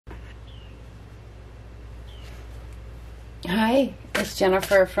Hi, it's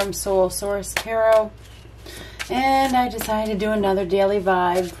Jennifer from Soul Source Tarot, and I decided to do another daily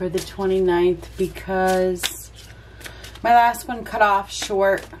vibe for the 29th because my last one cut off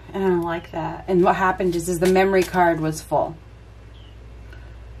short and I don't like that. And what happened is the memory card was full.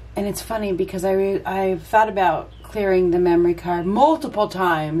 And it's funny because I thought about clearing the memory card multiple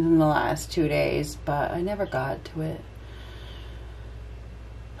times in the last 2 days, but I never got to it.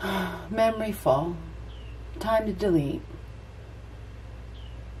 Memory full. Time to delete.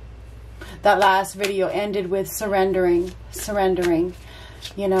 That last video ended with surrendering. Surrendering.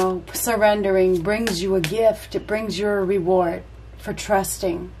 You know, surrendering brings you a gift. It brings you a reward for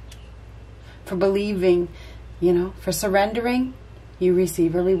trusting, for believing, you know, for surrendering. You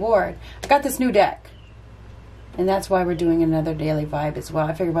receive a reward. I got this new deck. And that's why we're doing another daily vibe as well.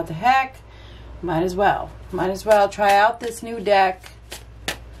 I figured, what the heck? Might as well. Might as well try out this new deck.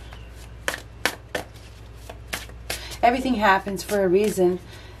 Everything happens for a reason.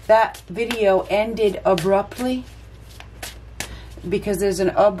 That video ended abruptly because there's an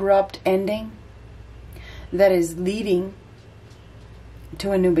abrupt ending that is leading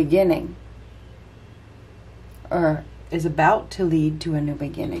to a new beginning, or is about to lead to a new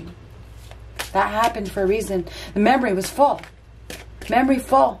beginning. That happened for a reason. The memory was full. Memory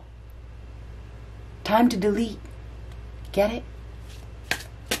full. Time to delete. Get it?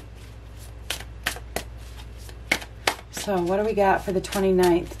 So what do we got for the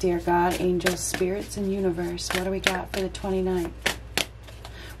 29th, dear God, angels, spirits, and universe? What do we got for the 29th?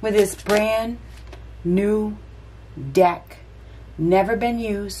 With this brand new deck. Never been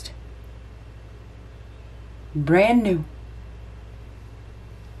used. Brand new.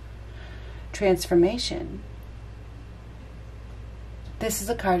 Transformation. This is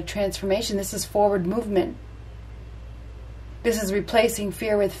a card of transformation. This is forward movement. This is replacing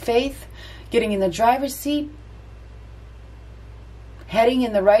fear with faith. Getting in the driver's seat. Heading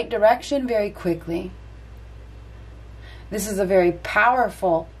in the right direction very quickly. This is a very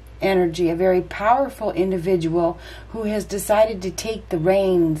powerful energy, a very powerful individual who has decided to take the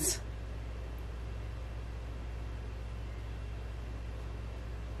reins.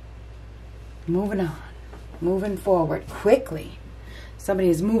 Moving on, moving forward quickly. Somebody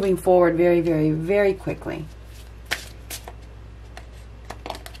is moving forward very, very, very quickly.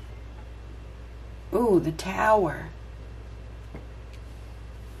 Ooh, the Tower.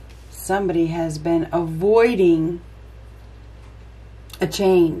 Somebody has been avoiding a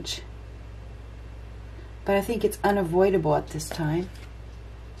change. But I think it's unavoidable at this time.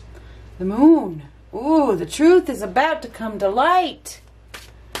 The Moon. Ooh, the truth is about to come to light.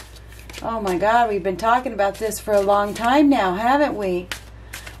 Oh my God, we've been talking about this for a long time now, haven't we?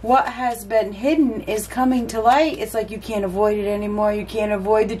 What has been hidden is coming to light. It's like you can't avoid it anymore. You can't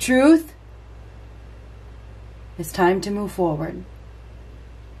avoid the truth. It's time to move forward.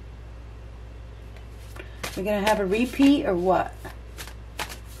 We're going to have a repeat or what?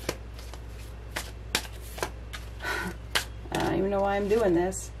 I don't even know why I'm doing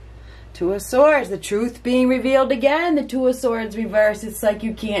this. Two of Swords, the truth being revealed again. The Two of Swords reverse. It's like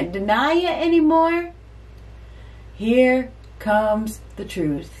you can't deny it anymore. Here comes the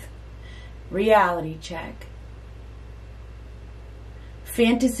truth. Reality check.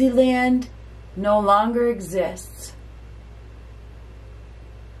 Fantasyland no longer exists.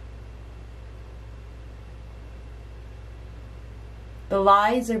 The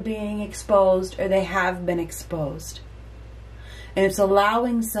lies are being exposed, or they have been exposed. And it's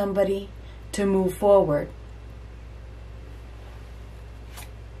allowing somebody to move forward.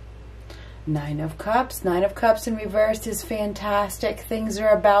 Nine of Cups. Nine of Cups in reverse is fantastic. Things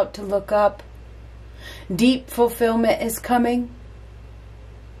are about to look up. Deep fulfillment is coming.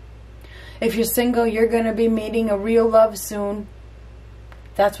 If you're single, you're going to be meeting a real love soon.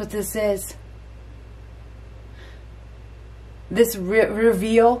 That's what this is. This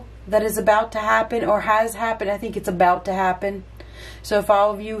reveal that is about to happen, or has happened, I think it's about to happen. So if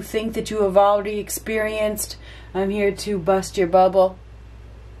all of you think that you have already experienced, I'm here to bust your bubble.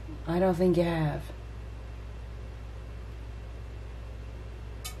 I don't think you have.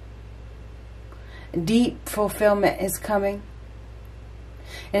 Deep fulfillment is coming.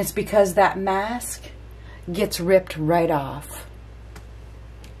 And it's because that mask gets ripped right off.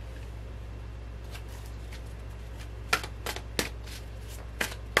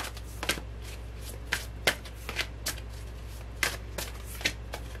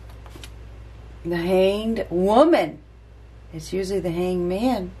 The Hanged Woman. It's usually the Hanged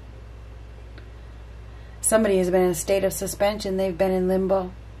Man. Somebody has been in a state of suspension. They've been in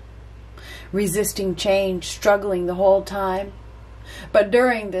limbo. Resisting change. Struggling the whole time. But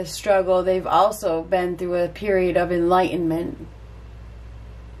during this struggle, they've also been through a period of enlightenment.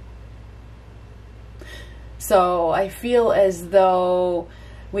 So I feel as though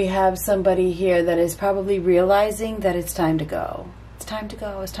we have somebody here that is probably realizing that it's time to go. It's time to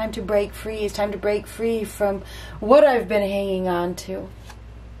go. It's time to break free. It's time to break free from what I've been hanging on to.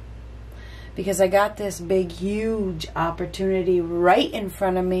 Because I got this big, huge opportunity right in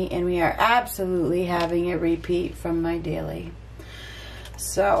front of me, and we are absolutely having it repeat from my daily.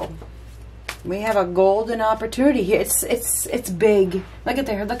 So we have a golden opportunity here. It's big. Look at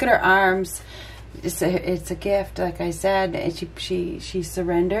her. Look at her arms. It's a gift, like I said. And she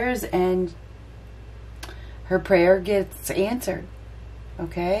surrenders, and her prayer gets answered.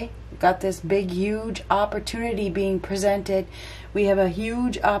 Okay, got this big, huge opportunity being presented. We have a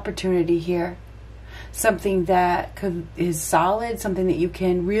huge opportunity here. Something that is solid, something that you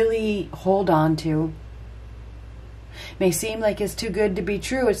can really hold on to. May seem like it's too good to be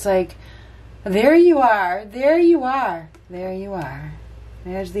true. It's like, there you are, there you are, there you are.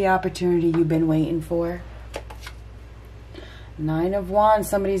 There's the opportunity you've been waiting for. Nine of Wands.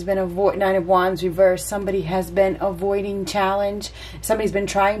 Somebody's been Nine of Wands reversed. Somebody has been avoiding challenge. Somebody's been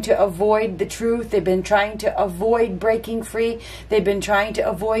trying to avoid the truth. They've been trying to avoid breaking free. They've been trying to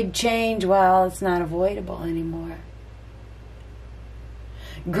avoid change. Well, it's not avoidable anymore.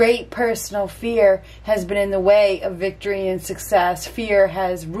 Great personal fear has been in the way of victory and success. Fear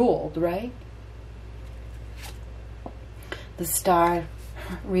has ruled, right? The Star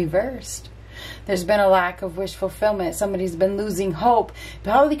reversed. There's been a lack of wish fulfillment. Somebody's been losing hope,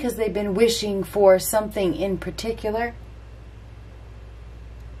 probably because they've been wishing for something in particular.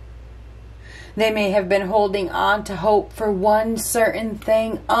 They may have been holding on to hope for one certain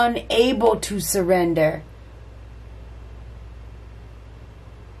thing, unable to surrender.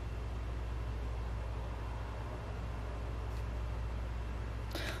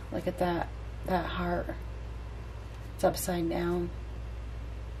 Look at that heart. It's upside down.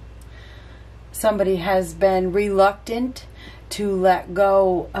 Somebody has been reluctant to let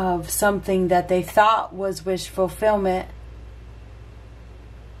go of something that they thought was wish fulfillment.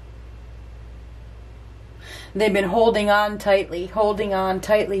 They've been holding on tightly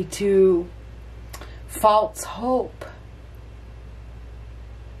to false hope.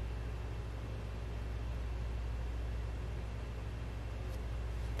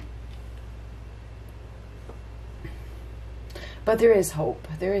 But there is hope.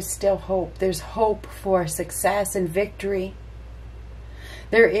 There is still hope. There's hope for success and victory.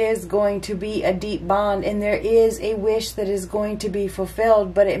 There is going to be a deep bond, and there is a wish that is going to be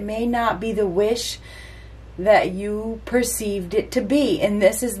fulfilled, but it may not be the wish that you perceived it to be. And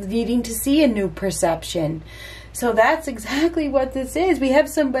this is needing to see a new perception. So that's exactly what this is. We have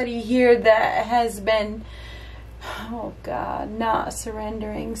somebody here that has been, oh God, not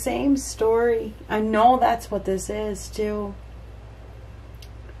surrendering. Same story. I know that's what this is too.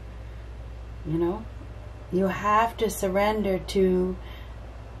 You know, you have to surrender to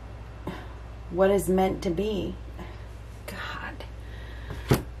what is meant to be. God.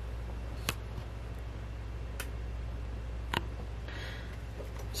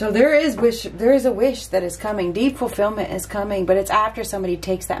 So there is a wish that is coming. Deep fulfillment is coming, but it's after somebody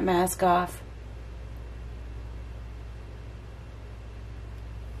takes that mask off.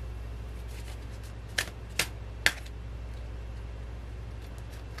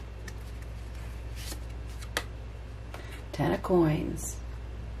 Ten of Coins.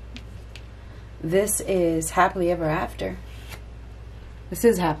 This is happily ever after. This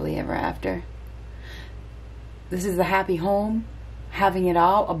is happily ever after. This is the happy home, having it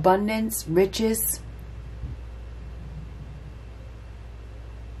all, abundance, riches.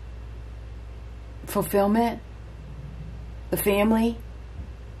 Fulfillment, the family.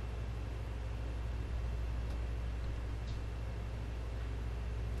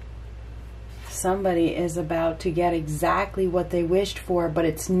 Somebody is about to get exactly what they wished for, but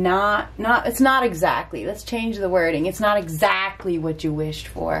it's not exactly. Let's change the wording. It's not exactly what you wished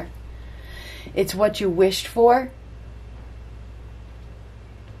for. It's what you wished for.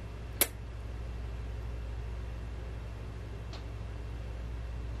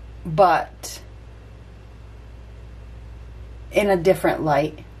 But in a different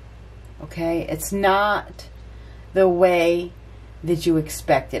light. Okay? It's not the way that you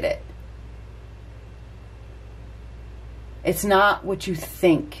expected it. It's not what you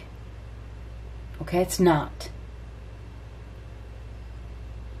think. Okay? It's not.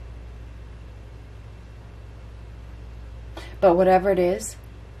 But whatever it is,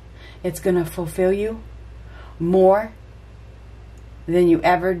 it's going to fulfill you more than you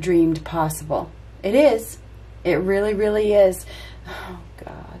ever dreamed possible. It is. It really, really is. Oh,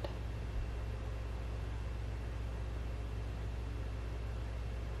 God.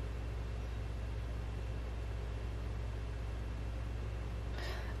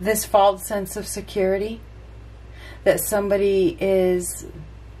 This false sense of security that somebody is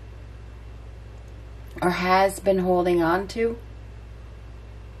or has been holding on to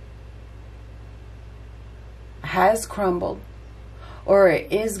has crumbled, or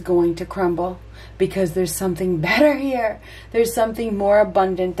it is going to crumble, because there's something better here. There's something more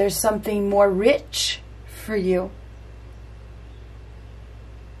abundant. There's something more rich for you.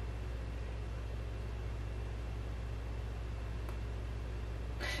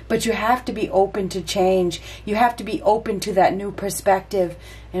 But you have to be open to change. You have to be open to that new perspective.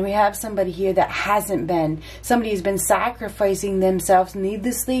 And we have somebody here that hasn't been. Somebody who's been sacrificing themselves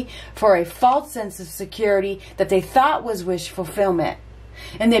needlessly for a false sense of security that they thought was wish fulfillment.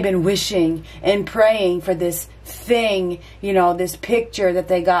 And they've been wishing and praying for this thing, you know, this picture that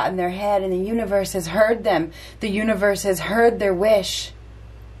they got in their head. And the universe has heard them. The universe has heard their wish.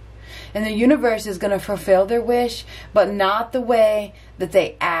 And the universe is going to fulfill their wish, but not the way that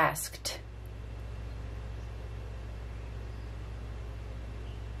they asked.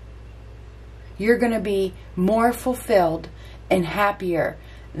 You're going to be more fulfilled and happier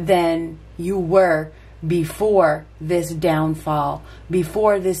than you were before this downfall,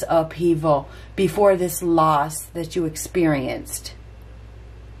 before this upheaval, before this loss that you experienced.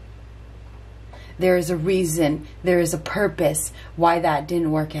 There is a reason, there is a purpose why that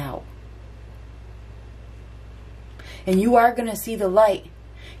didn't work out. And you are going to see the light.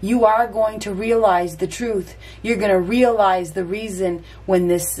 You are going to realize the truth. You're going to realize the reason when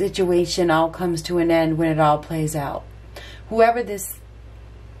this situation all comes to an end, when it all plays out. Whoever this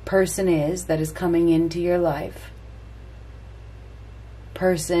person is that is coming into your life,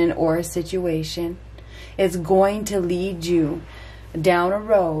 person or a situation, is going to lead you down a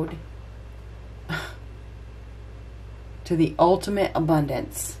road to the ultimate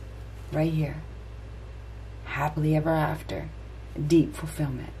abundance right here. Happily ever after. Deep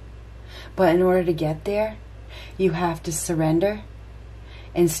fulfillment. But in order to get there, you have to surrender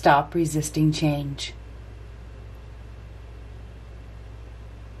and stop resisting change.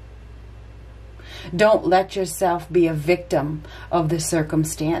 Don't let yourself be a victim of the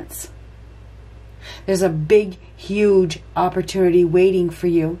circumstance. There's a big, huge opportunity waiting for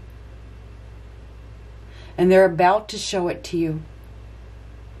you. And they're about to show it to you.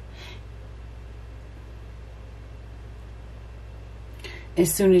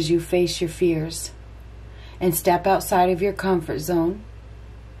 As soon as you face your fears and step outside of your comfort zone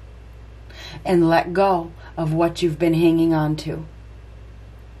and let go of what you've been hanging on to.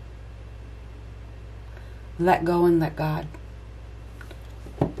 Let go and let God.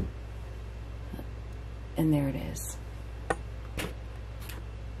 And there it is.